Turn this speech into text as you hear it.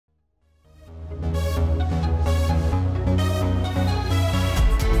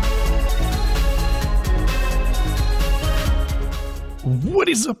What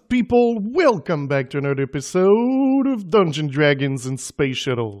is up, people? Welcome back to another episode of Dungeons, Dragons, and Space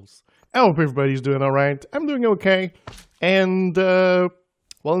Shuttles. I hope everybody's doing alright. I'm doing okay. And, well,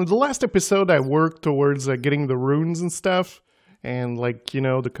 in the last episode, I worked towards getting the runes and stuff. And, like, you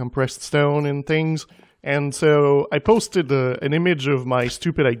know, the compressed stone and things. And so I posted an image of my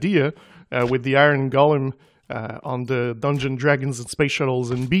stupid idea with the Iron Golem on the Dungeons, Dragons, and Space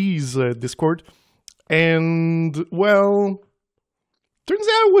Shuttles and Bees Discord. And, well, turns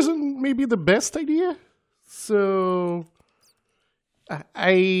out it wasn't maybe the best idea. So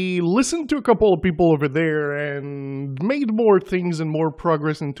I listened to a couple of people over there and made more things and more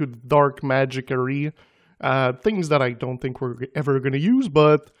progress into the dark magic area. Things that I don't think we're ever going to use,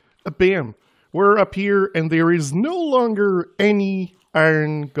 but bam, we're up here and there is no longer any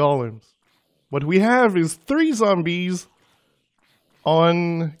iron golems. What we have is 3 zombies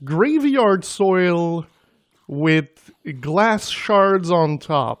on graveyard soil with glass shards on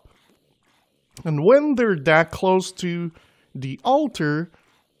top. And when they're that close to the altar,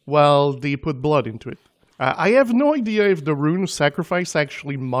 well, they put blood into it. I have no idea if the rune of sacrifice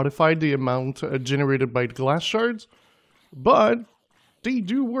actually modified the amount generated by the glass shards, but they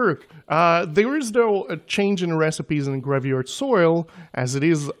do work. There is, though, a change in recipes in graveyard soil, as it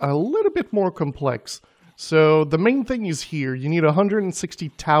is a little bit more complex. So the main thing is here, you need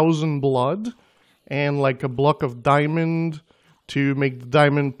 160,000 blood, and like a block of diamond to make the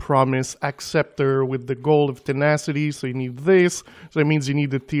diamond promise acceptor with the gold of tenacity. So you need this. So that means you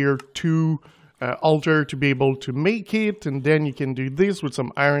need the tier 2 altar to be able to make it. And then you can do this with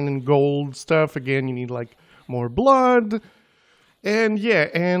some iron and gold stuff. Again, you need like more blood. And yeah,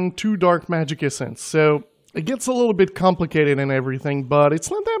 and 2 dark magic essence. So it gets a little bit complicated and everything, but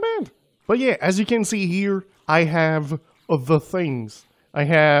it's not that bad. But yeah, as you can see here, I have the things. I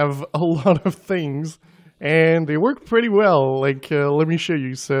have a lot of things, and they work pretty well. Like, let me show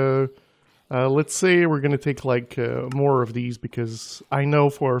you. So, let's say we're going to take, like, more of these, because I know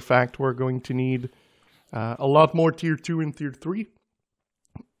for a fact we're going to need a lot more tier 2 and tier 3.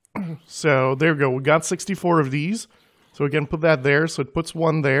 So, there we go. We got 64 of these. So, we can put that there. So, it puts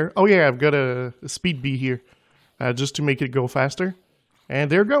 1 there. Oh, yeah, I've got a speed bee here, just to make it go faster.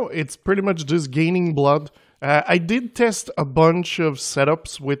 And there we go. It's pretty much just gaining blood. I did test a bunch of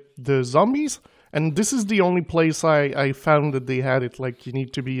setups with the zombies, and this is the only place I found that they had it. Like, you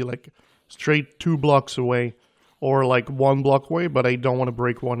need to be, like, straight 2 blocks away, or, like, 1 block away, but I don't want to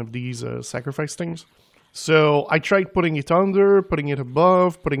break one of these sacrifice things. So, I tried putting it under, putting it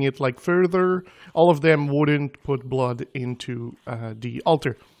above, putting it, like, further. All of them wouldn't put blood into the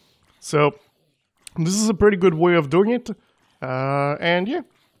altar. So, this is a pretty good way of doing it. And yeah,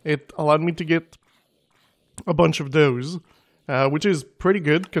 it allowed me to get a bunch of those, which is pretty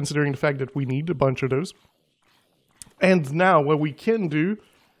good considering the fact that we need a bunch of those. And now what we can do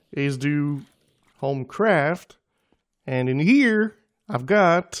is do home craft. And in here, I've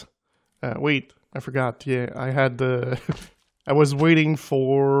got, wait, I forgot. Yeah, I had the, I was waiting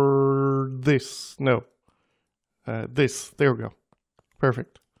for this. No, this, there we go.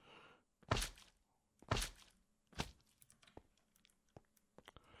 Perfect.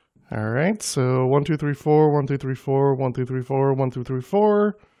 Alright, so 1, 2, 3, 4, 1, 2, 3, 4, 1, 2, 3, 4, 1, 2, 3,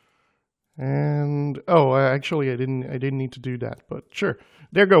 4. And oh, actually I didn't need to do that, but sure.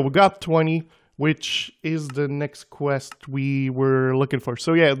 There you go, we got 20, which is the next quest we were looking for.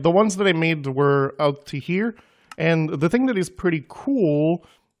 So yeah, the ones that I made were out to here. And the thing that is pretty cool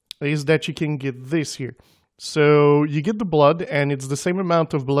is that you can get this here. So you get the blood, and it's the same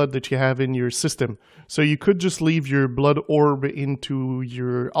amount of blood that you have in your system. So you could just leave your blood orb into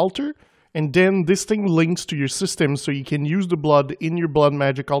your altar, and then this thing links to your system, so you can use the blood in your blood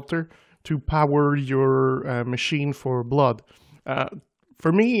magic altar to power your machine for blood.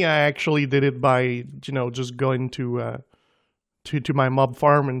 For me, I actually did it by, you know, just going to my mob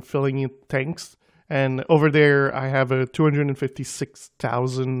farm and filling in tanks. And over there, I have a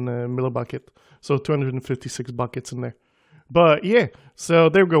 256,000 millibucket. So 256 buckets in there. But yeah, so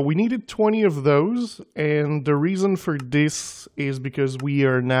there we go. We needed 20 of those. And the reason for this is because we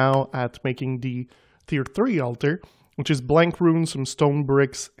are now at making the tier 3 altar, which is blank runes, some stone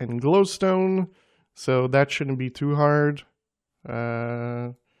bricks, and glowstone. So that shouldn't be too hard.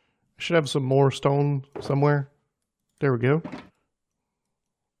 I should have some more stone somewhere. There we go.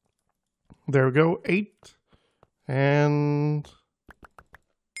 There we go. 8. And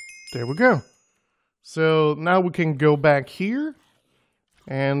there we go. So now we can go back here,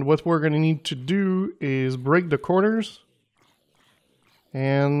 and what we're going to need to do is break the corners,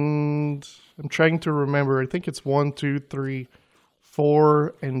 and I'm trying to remember, I think it's 1, 2, 3,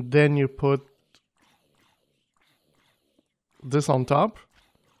 4, and then you put this on top.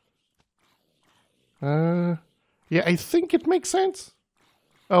 Yeah, I think it makes sense.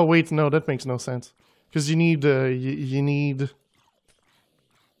 Oh wait, no, that makes no sense. Because you need, you need...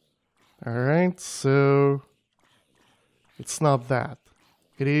 Alright, so... It's not that.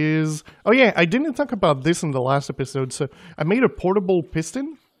 It is... Oh yeah, I didn't talk about this in the last episode, so I made a portable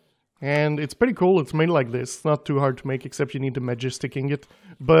piston. And it's pretty cool, it's made like this. It's not too hard to make, except you need the Majestic ingot.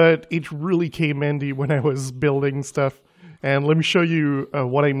 But it really came handy when I was building stuff. And let me show you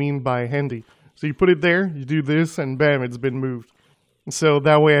what I mean by handy. So you put it there, you do this, and bam, it's been moved. So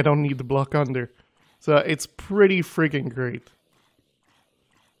that way I don't need the block under. So it's pretty freaking great.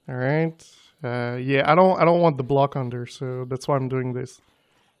 Alright. Yeah, I don't want the block under, so that's why I'm doing this.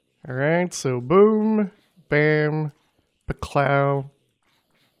 Alright, so boom, bam, paclow.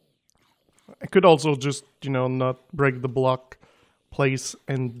 I could also just, you know, not break the block place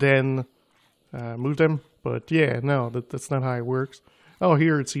and then move them. But yeah, no, that's not how it works. Oh,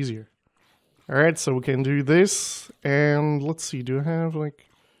 here it's easier. Alright, so we can do this. And let's see, do I have like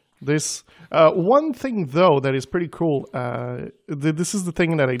this? One thing though that is pretty cool. This is the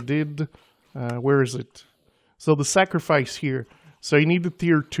thing that I did. Where is it? So the sacrifice here. So you need the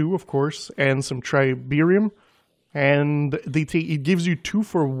tier 2, of course, and some triberium. And it gives you 2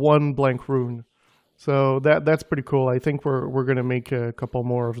 for 1 blank rune. So that's pretty cool. I think we're gonna make a couple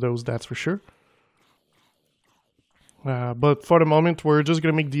more of those, that's for sure. But for the moment, we're just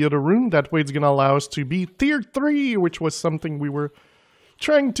gonna make the other rune. That way it's gonna allow us to be tier 3, which was something we were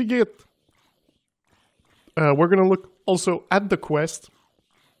trying to get. We're gonna look also at the quest,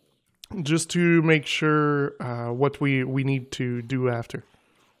 just to make sure what we need to do after.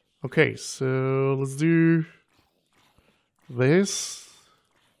 Okay, so let's do this.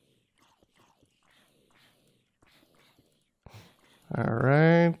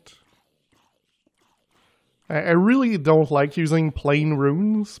 Alright. I really don't like using plain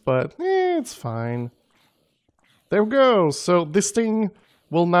runes, but it's fine. There we go. So this thing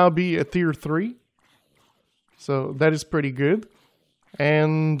will now be a tier 3. So that is pretty good.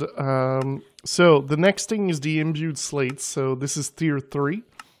 And so the next thing is the imbued slates. So this is tier 3.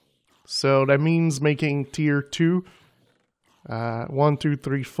 So that means making tier 2. 1, 2,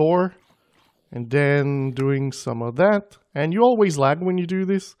 3, 4. And then doing some of that. And you always lag when you do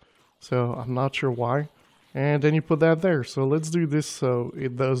this. So I'm not sure why. And then you put that there. So let's do this so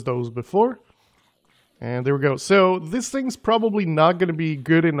it does those before. And there we go. So this thing's probably not going to be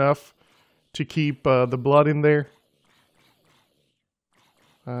good enough to keep the blood in there.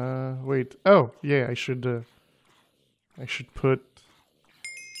 Wait. Oh, yeah, I should put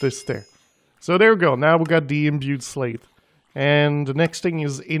this there. So there we go. Now we got the imbued slate. And the next thing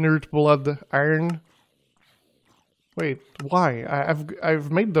is inert blood iron. Wait, why?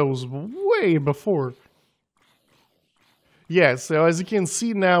 I've made those way before. Yeah, so as you can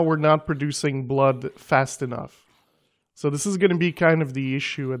see now, we're not producing blood fast enough. So this is going to be kind of the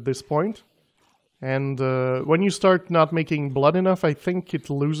issue at this point. And when you start not making blood enough, I think it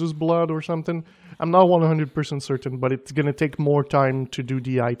loses blood or something. I'm not 100% certain, but it's going to take more time to do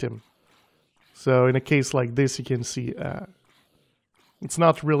the item. So in a case like this, you can see it's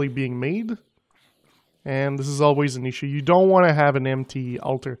not really being made. And this is always an issue. You don't want to have an empty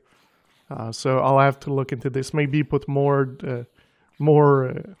altar. So I'll have to look into this. Maybe put more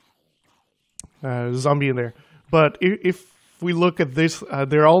zombie in there. But if we look at this,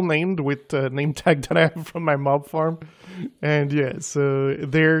 they're all named with name tag that I have from my mob farm. And yeah, so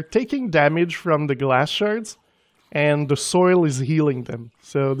they're taking damage from the glass shards, and the soil is healing them.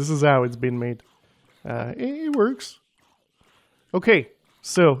 So this is how it's been made. It works. Okay,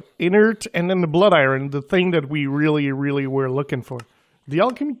 so inert and then the blood iron, the thing that we really were looking for. The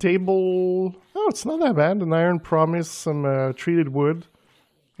alchemy table, oh, it's not that bad. An iron promise, some treated wood,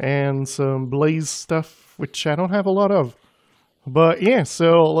 and some blaze stuff, which I don't have a lot of. But yeah,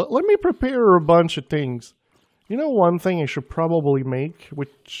 so let me prepare a bunch of things. You know, one thing I should probably make,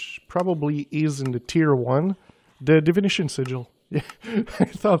 which probably is in the tier 1, the divination sigil. Yeah, I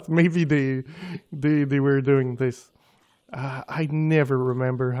thought maybe they were doing this. I never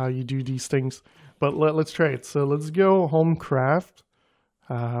remember how you do these things, but let's try it. So let's go home craft.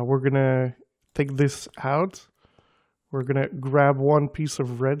 We're gonna take this out. We're gonna grab one piece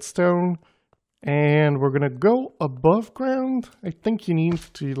of redstone, and we're gonna go above ground. I think you need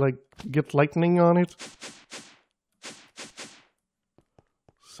to like get lightning on it.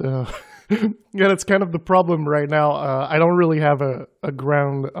 So yeah, that's kind of the problem right now. I don't really have a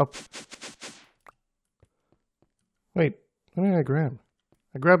ground up. Wait, what did I grab?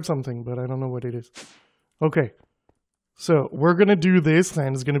 I grabbed something, but I don't know what it is. Okay. So we're going to do this,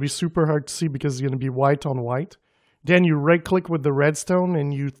 and it's going to be super hard to see because it's going to be white on white. Then you right click with the redstone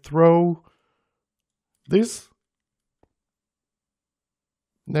and you throw this.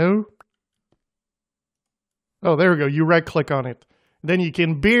 No? Oh, there we go. You right click on it. Then you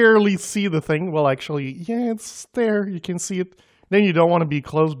can barely see the thing. Well, actually, yeah, it's there. You can see it. Then you don't want to be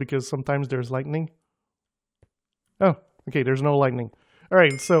close because sometimes there's lightning. Oh, okay, there's no lightning. All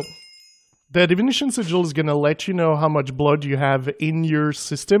right, so the divination sigil is going to let you know how much blood you have in your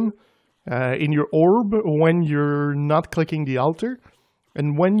system, in your orb, when you're not clicking the altar.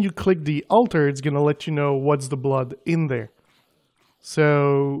 And when you click the altar, it's going to let you know what's the blood in there.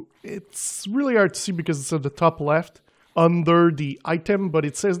 So it's really hard to see because it's at the top left under the item, but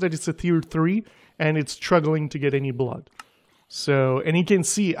it says that it's a tier 3 and it's struggling to get any blood. So, and you can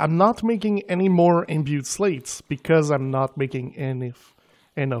see I'm not making any more imbued slates because I'm not making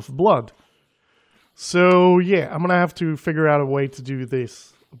enough blood. So yeah, I'm gonna have to figure out a way to do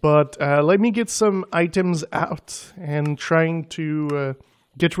this. But let me get some items out and trying to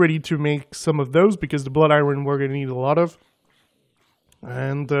get ready to make some of those because the blood iron we're gonna need a lot of.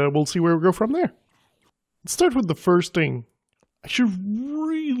 And we'll see where we go from there. Let's start with the first thing. I should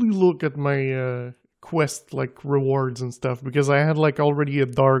really look at my quest like rewards and stuff because I had like already a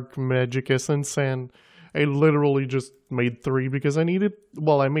dark magic essence and I literally just made 3 because I needed,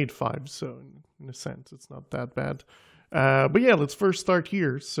 well, I made 5, so in a sense it's not that bad. But yeah, let's first start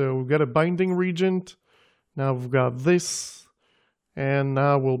here. So we've got a binding regent. Now we've got this, and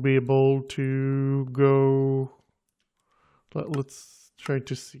now we'll be able to go. Let's try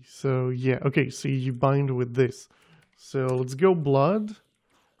to see. So yeah, okay, so you bind with this. So let's go blood,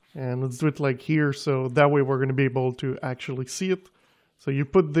 and let's do it like here, so that way we're going to be able to actually see it. So you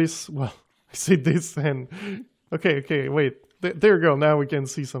put this, well, I say this and, okay, wait, there you go, now we can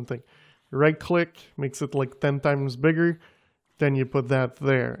see something. Right click, makes it like 10 times bigger, then you put that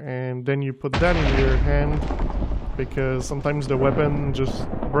there, and then you put that in your hand, because sometimes the weapon just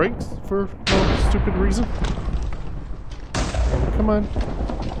breaks for no stupid reason. Come on.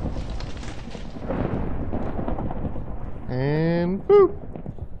 And whoo!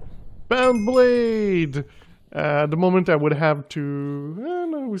 Bound blade! At the moment I would have to...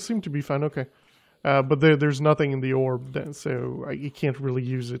 no, we seem to be fine, okay. But there's nothing in the orb, then, so you can't really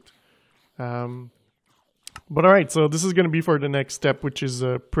use it. But alright, so this is going to be for the next step, which is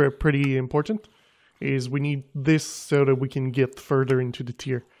pretty important. Is we need this so that we can get further into the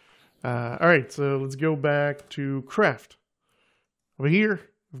tier. Alright, so let's go back to craft. Over here,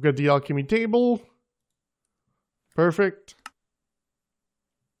 we've got the alchemy table. Perfect.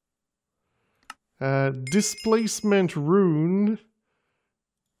 Displacement rune.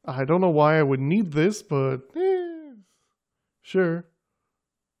 I don't know why I would need this, but sure.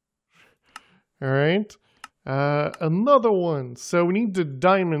 Alright. Another one. So we need the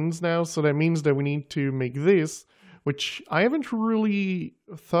diamonds now, so that means that we need to make this, which I haven't really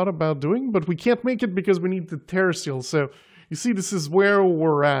thought about doing, but we can't make it because we need the terrestrial. So you see, this is where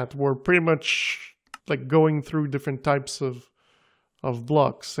we're at. We're pretty much like going through different types of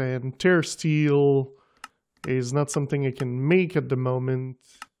blocks, and terra steel is not something I can make at the moment.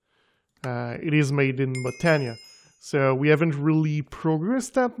 It is made in Botania, so we haven't really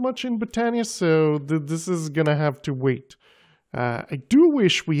progressed that much in Botania, so this is gonna have to wait. I do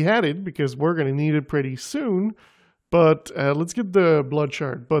wish we had it because we're gonna need it pretty soon, but let's get the blood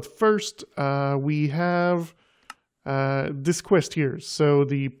shard. But first, we have this quest here, so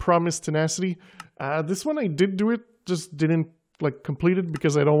the promised tenacity. This one I did do it, just didn't like complete it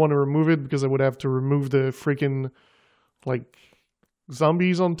because I don't want to remove it because I would have to remove the freaking like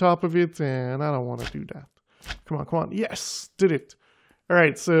zombies on top of it, and I don't want to do that. Come on, yes, did it. All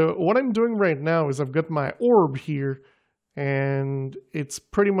right, so what I'm doing right now is I've got my orb here, and it's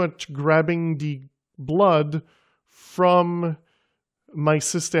pretty much grabbing the blood from my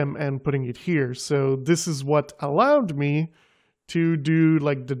system and putting it here. So this is what allowed me to do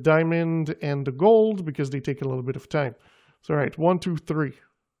like the diamond and the gold because they take a little bit of time. So all right, 1, 2, 3.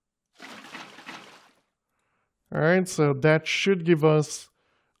 All right, so that should give us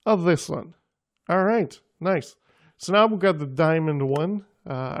this one. All right, nice. So now we've got the diamond one.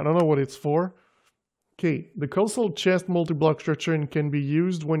 I don't know what it's for. Okay, the coastal chest multi-block structure can be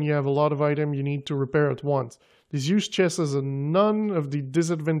used when you have a lot of items you need to repair at once. This use chest has none of the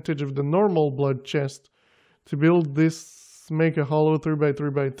disadvantage of the normal blood chest. To build this, make a hollow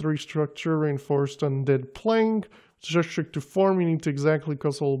 3x3x3 structure reinforced undead plank. Structure to form, you need to exactly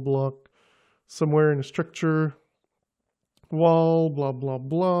coastal block somewhere in the structure. Wall, blah, blah,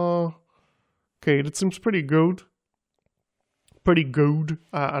 blah. Okay, that seems pretty good. Pretty good.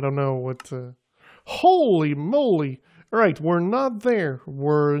 I don't know what... Holy moly! Alright, we're not there.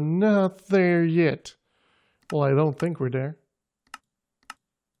 We're not there yet. Well, I don't think we're there.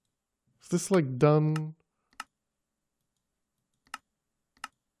 Is this like done?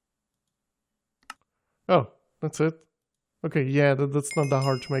 Oh, that's it. Okay, yeah, that's not that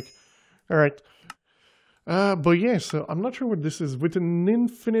hard to make. Alright. But yeah, so I'm not sure what this is. With an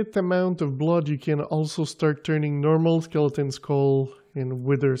infinite amount of blood, you can also start turning normal skeleton skull in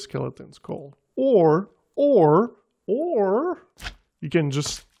wither skeleton skull. Or you can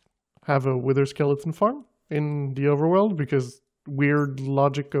just have a wither skeleton farm in the overworld because weird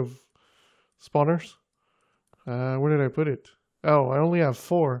logic of spawners. Where did I put it? Oh, I only have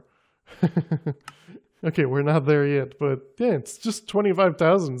 4. Okay, we're not there yet, but yeah, it's just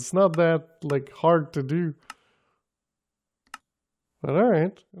 25,000. It's not that like hard to do. But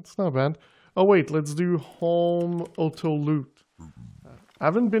alright, it's not bad. Oh wait, let's do home auto loot. I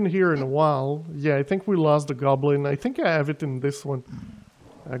haven't been here in a while. Yeah, I think we lost the goblin. I think I have it in this one.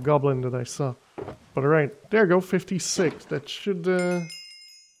 A goblin that I saw. But alright, there you go, 56. That should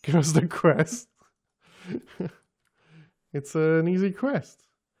give us the quest. It's an easy quest.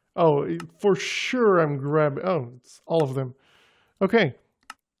 Oh, for sure I'm grabbing... Oh, it's all of them. Okay.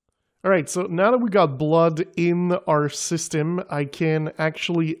 Alright, so now that we got blood in our system, I can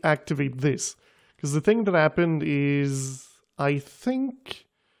actually activate this. Because the thing that happened is... I think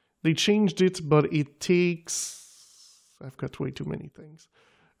they changed it, but it takes... I've got way too many things.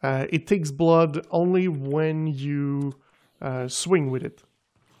 It takes blood only when you swing with it.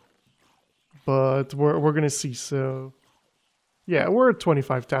 But we're gonna see, so... Yeah, we're at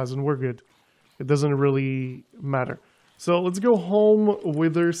 25,000. We're good. It doesn't really matter. So let's go home.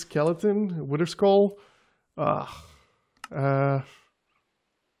 Wither skeleton, wither skull. Okay, I've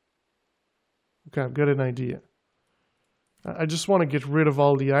got an idea. I just want to get rid of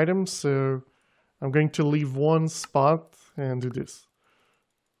all the items, so I'm going to leave one spot and do this.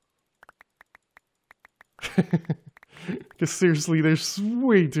 Because seriously, there's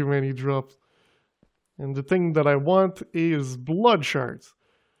way too many drops. And the thing that I want is blood shards.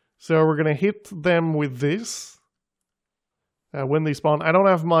 So we're going to hit them with this. When they spawn. I don't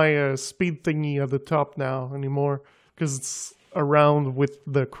have my speed thingy at the top now anymore. Because it's around with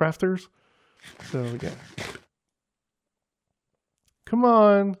the crafters. So yeah. Come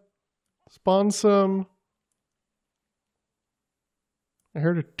on. Spawn some. I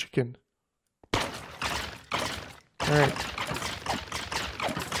heard a chicken. Alright.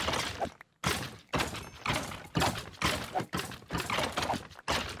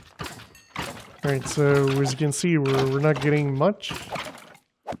 Alright, so as you can see, we're not getting much.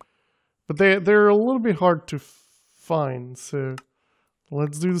 But they're a little bit hard to find, so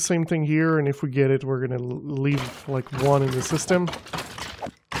let's do the same thing here, and if we get it, we're gonna leave like one in the system.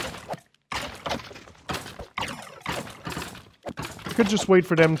 I could just wait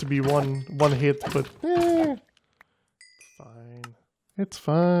for them to be one hit, but it's fine. It's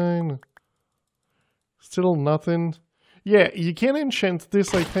fine. Still nothing. Yeah, you can enchant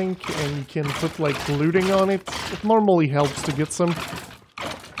this, I think, and you can put, like, looting on it. It normally helps to get some.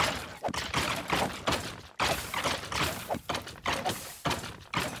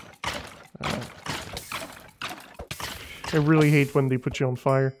 I really hate when they put you on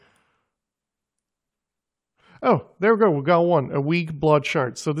fire. Oh, there we go, we got one. A weak blood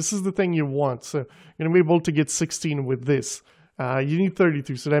shard. So this is the thing you want. So you're going to be able to get 16 with this. You need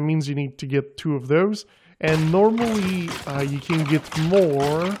 32, so that means you need to get 2 of those. And normally, you can get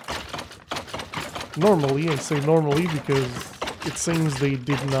more. Normally, I say normally because it seems they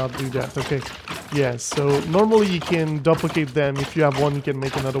did not do that. Okay, yeah, so normally you can duplicate them. If you have one, you can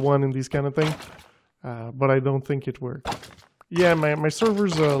make another one and these kind of thing. But I don't think it works. Yeah, my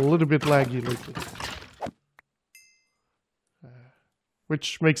server's a little bit laggy lately.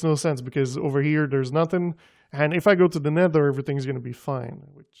 Which makes no sense because over here there's nothing. And if I go to the nether, everything's going to be fine,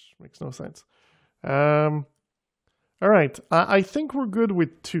 which makes no sense. Alright, I think we're good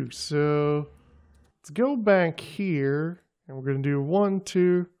with 2, so let's go back here, and we're going to do 1,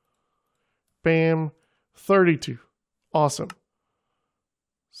 2, bam, 32. Awesome.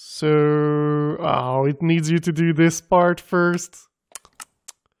 So, oh, it needs you to do this part first.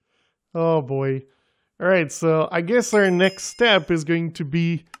 Oh boy. Alright, so I guess our next step is going to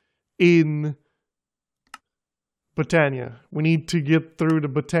be in Botania. We need to get through the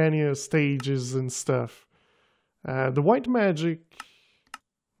Botania stages and stuff. The white magic...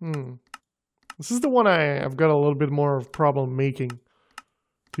 This is the one I've got a little bit more of a problem making,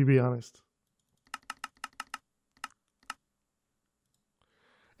 to be honest.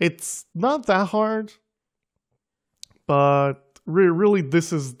 It's not that hard, but really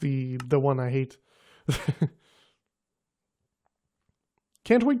this is the one I hate.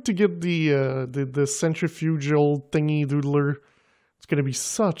 Can't wait to get the centrifugal thingy doodler. It's gonna be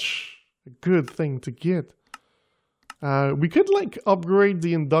such a good thing to get. We could like upgrade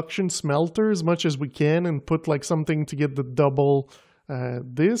the induction smelter as much as we can and put like something to get the double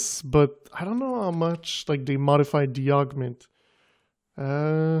this, but I don't know how much like they modified the augment.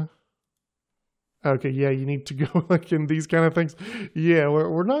 Okay, yeah, you need to go like in these kind of things. Yeah,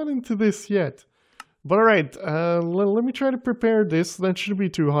 we're not into this yet. But alright, let me try to prepare this. That shouldn't be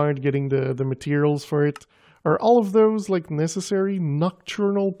too hard getting the materials for it. Are all of those like necessary?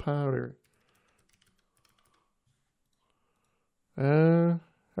 Nocturnal powder.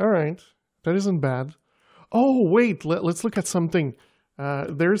 Alright. That isn't bad. Oh, wait, let's look at something.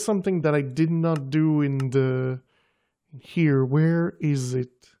 There's something that I did not do in the... Here, where is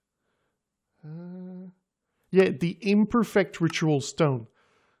it? Yeah, the imperfect ritual stone.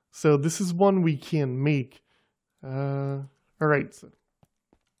 So this is one we can make. Alright. So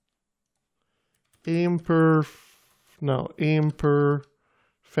imperfect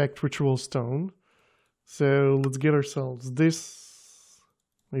ritual stone. So let's get ourselves this.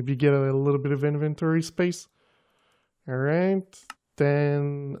 Maybe get a little bit of inventory space. Alright.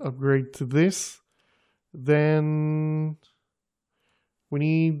 Then upgrade to this. Then we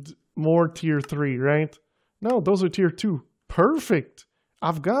need more tier 3, right? No, those are tier 2. Perfect.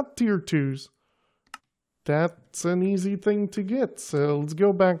 I've got tier 2s. That's an easy thing to get. So let's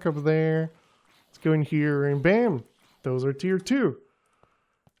go back up there. Let's go in here and bam. Those are tier 2.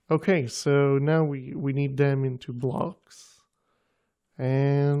 Okay, so now we need them into blocks.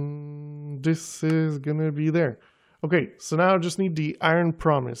 And this is gonna be there. Okay, so now I just need the iron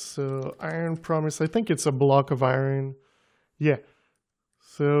promise. So iron promise, I think it's a block of iron. Yeah.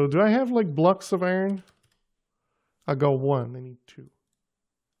 So do I have like blocks of iron? I got 1, I need 2.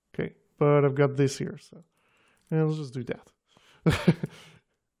 Okay, but I've got this here, so yeah, let's just do that.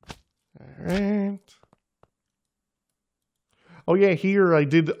 Alright. Oh yeah, here I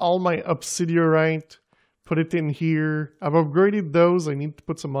did all my obsidianite, put it in here. I've upgraded those, I need to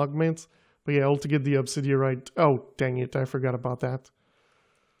put some augments. But yeah, all to get the obsidianite. Oh, dang it, I forgot about that.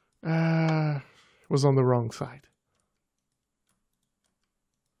 Was on the wrong side.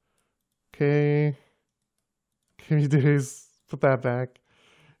 Okay. Okay, this. Put that back.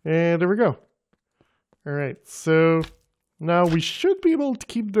 And there we go. Alright, so now we should be able to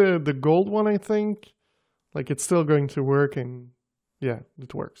keep the gold one, I think. Like, it's still going to work, and yeah,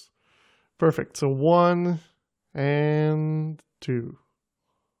 it works. Perfect. So 1 and 2.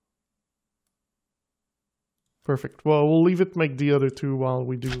 Perfect. Well, we'll leave it make the other 2 while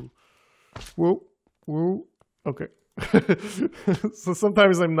we do. Whoa, whoa. Okay. So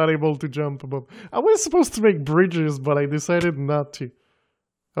sometimes I'm not able to jump above. I was supposed to make bridges, but I decided not to.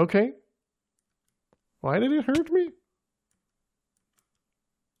 Okay. Why did it hurt me?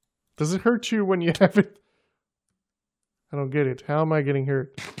 Does it hurt you when you have it? I don't get it. How am I getting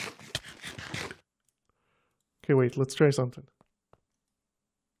hurt? Okay, wait. Let's try something.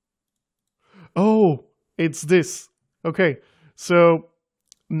 Oh, it's this. Okay, so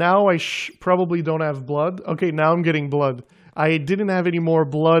now I probably don't have blood. Okay, now I'm getting blood. I didn't have any more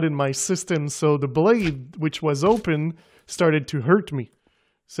blood in my system, so the blade, which was open, started to hurt me.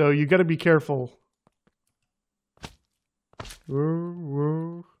 So you gotta be careful.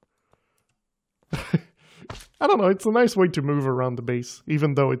 I don't know, it's a nice way to move around the base,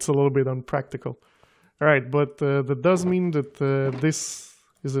 even though it's a little bit unpractical. Alright, but that does mean that this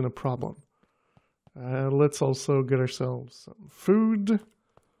isn't a problem. Let's also get ourselves some food.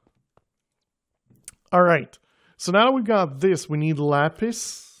 Alright, so now we got this. We need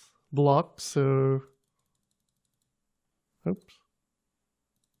lapis blocks, so... Oops.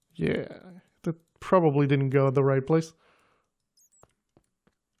 Yeah, that probably didn't go the right place.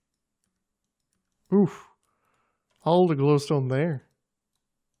 Oof. All the glowstone there.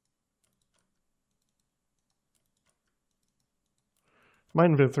 My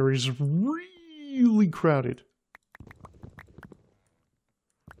inventory is really crowded.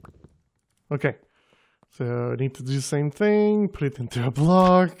 Okay. So I need to do the same thing. Put it into a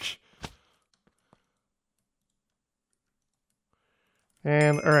block.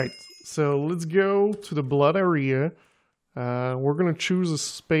 And alright. So let's go to the blood area. We're going to choose a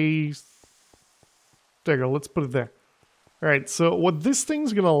space. There you go. Let's put it there. Alright. So what this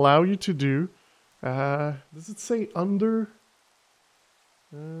thing's going to allow you to do. Does it say under?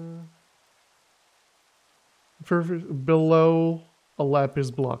 Below a lapis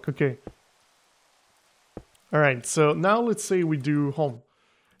block. Okay. Alright, so now let's say we do home.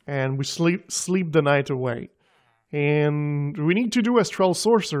 And we sleep the night away. And we need to do astral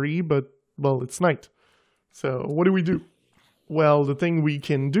sorcery, but, well, it's night. So what do? well, the thing we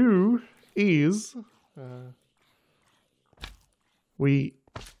can do is we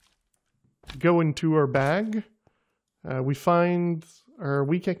go into our bag, we find our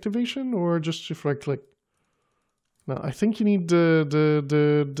weak activation, or just if I click. No, I think you need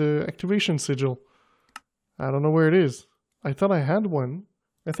the activation sigil. I don't know where it is. I thought I had one.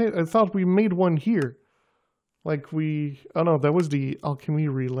 I thought we made one here. Like we... Oh no, that was the alchemy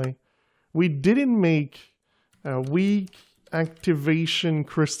relay. We didn't make a weak activation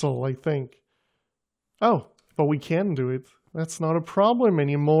crystal, I think. Oh, but we can do it. That's not a problem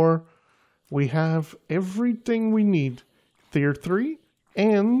anymore. We have everything we need. Tier 3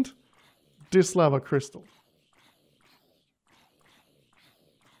 and this lava crystal.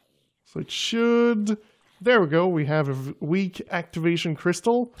 So it should... There we go. We have a weak activation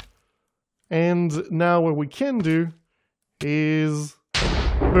crystal. And now what we can do is...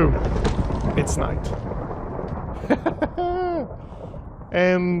 Boom. It's night.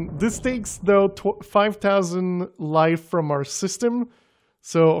 And this takes, though, 5,000 life from our system.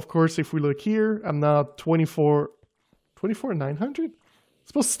 So, of course, if we look here, I'm now 24,900? It's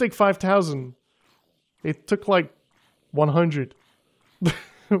supposed to take 5,000. It took like 100.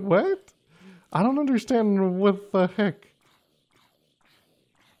 What? I don't understand what the heck.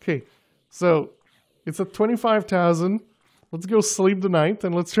 Okay, so it's at 25,000. Let's go sleep tonight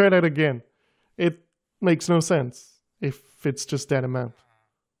and let's try that again. It makes no sense if it's just that amount.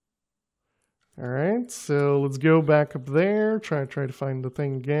 Alright, so let's go back up there. Try to find the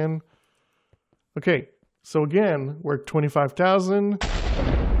thing again. Okay, so again, we're at 25,000.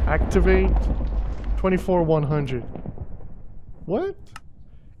 Activate 24,100. What?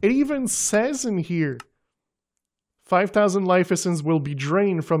 It even says in here, 5,000 life essence will be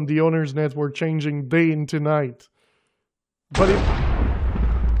drained from the owner's network, changing day into night. But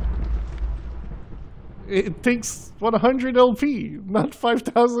it takes, what, 100 LP, not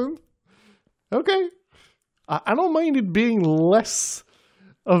 5,000? Okay. I don't mind it being less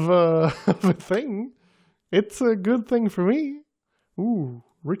of a, of a thing. It's a good thing for me. Ooh,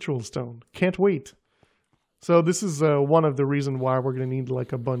 ritual stone. Can't wait. So this is one of the reasons why we're going to need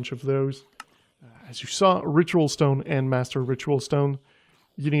like a bunch of those. As you saw, Ritual Stone and Master Ritual Stone,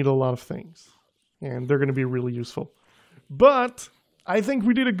 you need a lot of things. And they're going to be really useful. But I think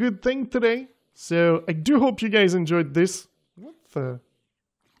we did a good thing today. So I do hope you guys enjoyed this. What the...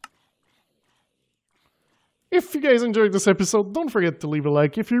 If you guys enjoyed this episode, don't forget to leave a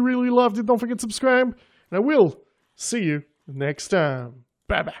like. If you really loved it, don't forget to subscribe. And I will see you next time.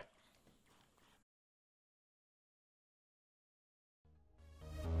 Bye-bye.